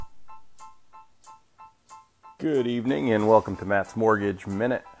Good evening and welcome to Matt's Mortgage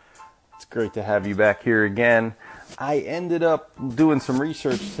Minute. It's great to have you back here again. I ended up doing some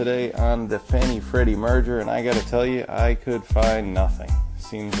research today on the Fannie-Freddie merger, and I got to tell you, I could find nothing.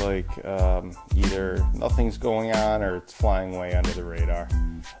 Seems like either nothing's going on or it's flying way under the radar.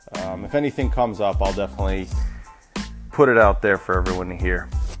 If anything comes up, I'll definitely put it out there for everyone to hear.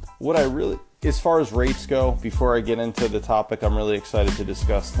 As far as rates go, before I get into the topic I'm really excited to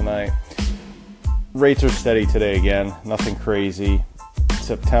discuss tonight, rates are steady today again, nothing crazy.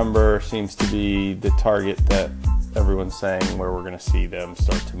 September seems to be the target that everyone's saying where we're going to see them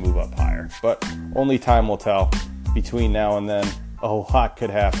start to move up higher. But only time will tell. Between now and then, a whole lot could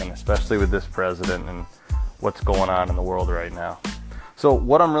happen, especially with this president and what's going on in the world right now. So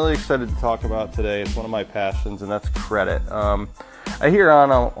what I'm really excited to talk about today is one of my passions, and that's credit. I hear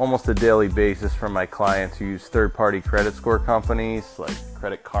on almost a daily basis from my clients who use third-party credit score companies like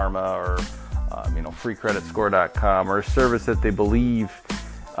Credit Karma or freecreditscore.com, or a service that they believe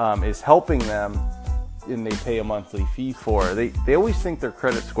is helping them and they pay a monthly fee for. They always think their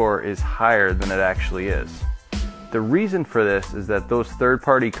credit score is higher than it actually is. The reason for this is that those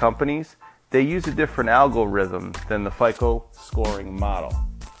third-party companies, they use a different algorithm than the FICO scoring model.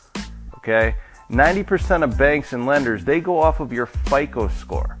 Okay? 90% of banks and lenders, they go off of your FICO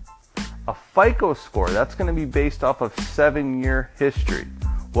score. A FICO score, that's going to be based off of 7-year history.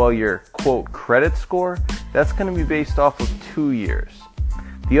 While your, quote, credit score, that's going to be based off of 2 years.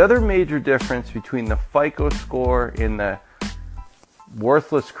 The other major difference between the FICO score and the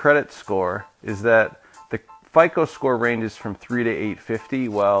worthless credit score is that the FICO score ranges from 3 to 850,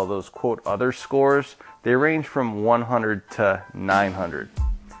 while those, quote, other scores, they range from 100 to 900.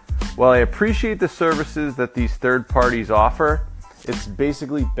 While I appreciate the services that these third parties offer, it's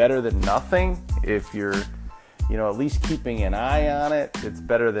basically better than nothing if you're at least keeping an eye on it. It's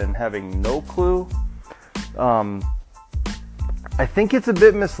better than having no clue. I think it's a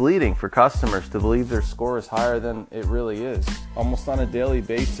bit misleading for customers to believe their score is higher than it really is. Almost on a daily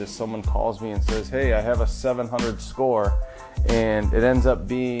basis, someone calls me and says, hey, I have a 700 score, and it ends up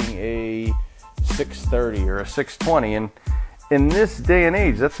being a 630 or a 620. And in this day and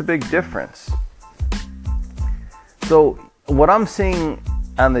age, that's a big difference. So what I'm seeing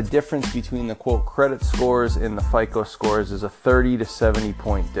on the difference between the, quote, credit scores and the FICO scores is a 30 to 70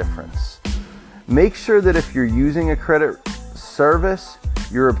 point difference. Make sure that if you're using a credit service,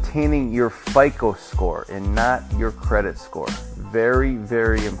 you're obtaining your FICO score and not your credit score. Very,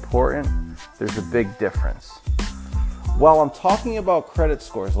 very important. There's a big difference. While I'm talking about credit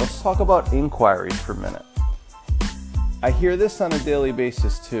scores, let's talk about inquiries for a minute. I hear this on a daily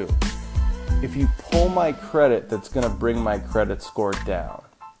basis too. If you pull my credit, that's going to bring my credit score down.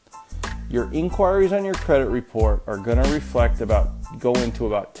 Your inquiries on your credit report are going to go into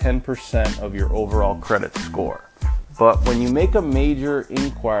about 10% of your overall credit score. But when you make a major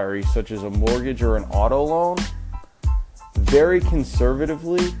inquiry, such as a mortgage or an auto loan, very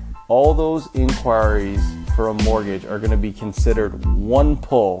conservatively, all those inquiries for a mortgage are going to be considered one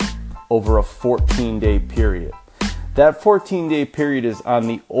pull over a 14-day period. That 14-day period is on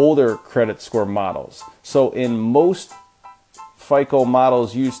the older credit score models. So in most FICO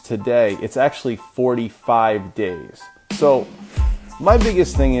models used today, it's actually 45 days. So my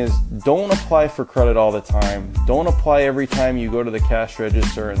biggest thing is don't apply for credit all the time. Don't apply every time you go to the cash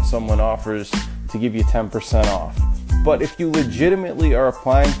register and someone offers to give you 10% off. But if you legitimately are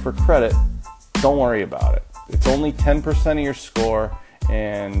applying for credit, don't worry about it. It's only 10% of your score,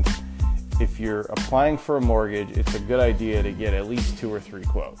 and if you're applying for a mortgage, it's a good idea to get at least 2 or 3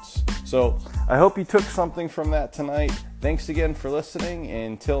 quotes. So I hope you took something from that tonight. Thanks again for listening.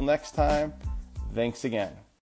 Until next time, thanks again.